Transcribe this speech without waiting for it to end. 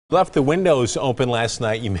Left the windows open last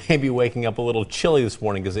night. You may be waking up a little chilly this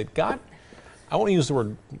morning because it got, I won't use the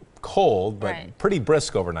word cold, but pretty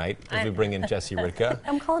brisk overnight as we bring in Jesse Ritka.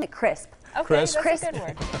 I'm calling it crisp. Okay, crisp. that's a good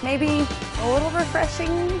word. Maybe a little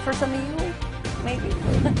refreshing for some of you. Maybe.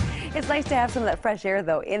 It's nice to have some of that fresh air,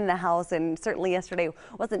 though, in the house, and certainly yesterday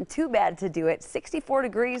wasn't too bad to do it. 64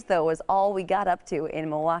 degrees, though, is all we got up to in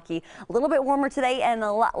Milwaukee. A little bit warmer today and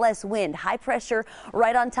a lot less wind. High pressure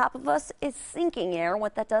right on top of us is sinking air.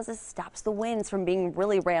 What that does is stops the winds from being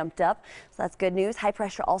really ramped up, so that's good news. High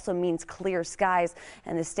pressure also means clear skies,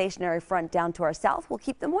 and the stationary front down to our south will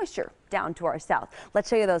keep the moisture down to our south. Let's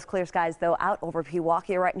show you those clear skies, though, out over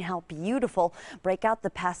Pewaukee right now. Beautiful. Break out the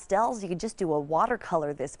pastels. You could just do a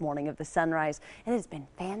watercolor this morning of the sunrise. It has been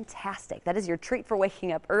fantastic. That is your treat for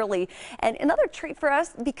waking up early. And another treat for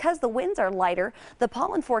us, because the winds are lighter, the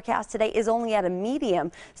pollen forecast today is only at a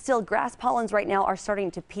medium. Still, grass pollens right now are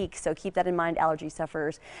starting to peak, so keep that in mind, allergy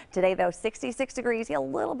sufferers. Today, though, 66 degrees, a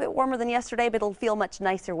little bit warmer than yesterday, but it'll feel much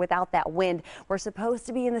nicer without that wind. We're supposed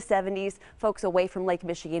to be in the 70s. Folks away from Lake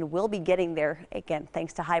Michigan will be getting there. Again,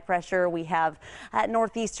 thanks to high pressure, we have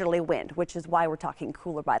northeasterly wind, which is why we're talking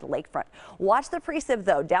cooler by the lakefront. Watch the precip,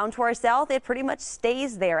 though, down to our south. It pretty much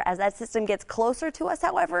stays there as that system gets closer to us.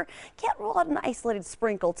 However, can't rule out an isolated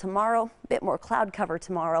sprinkle tomorrow. A bit more cloud cover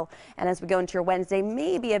tomorrow. And as we go into your Wednesday,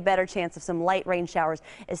 maybe a better chance of some light rain showers,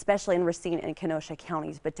 especially in Racine and Kenosha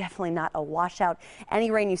counties, but definitely not a washout.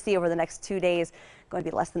 Any rain you see over the next 2 days going to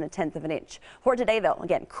be less than 1/10 of an inch. For today, though,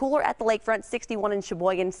 again, cooler at the lakefront, 61 in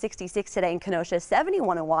Sheboygan, 66 today in Kenosha,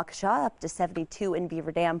 71 in Waukesha, up to 72 in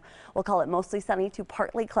Beaver Dam. We'll call it mostly sunny to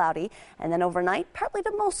partly cloudy, and then overnight, partly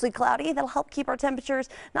to mostly cloudy. That'll help keep our temperatures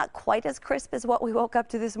not quite as crisp as what we woke up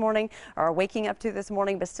to this morning, or waking up to this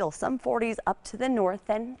morning, but still some 40s up to the north.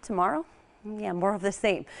 Then tomorrow, yeah, more of the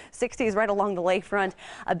same. 60s right along the lakefront.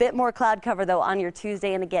 A bit more cloud cover, though, on your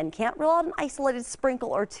Tuesday. And again, can't rule out an isolated sprinkle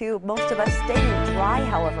or two. Most of us staying dry,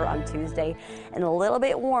 however, on Tuesday. And a little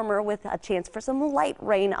bit warmer with a chance for some light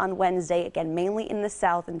rain on Wednesday. Again, mainly in the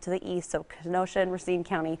south and to the east. So Kenosha and Racine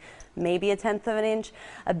County, maybe 1/10 of an inch.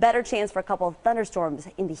 A better chance for a couple of thunderstorms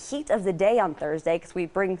in the heat of the day on Thursday, because we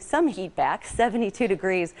bring some heat back. 72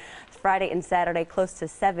 degrees Friday and Saturday, close to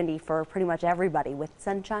 70 for pretty much everybody with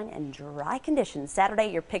sunshine and dry conditions. Saturday,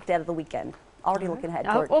 you're picked out of the weekend. Already looking ahead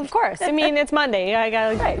toward. Well, of course. I mean, it's Monday. I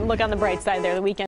got to look on the bright side there. The weekend.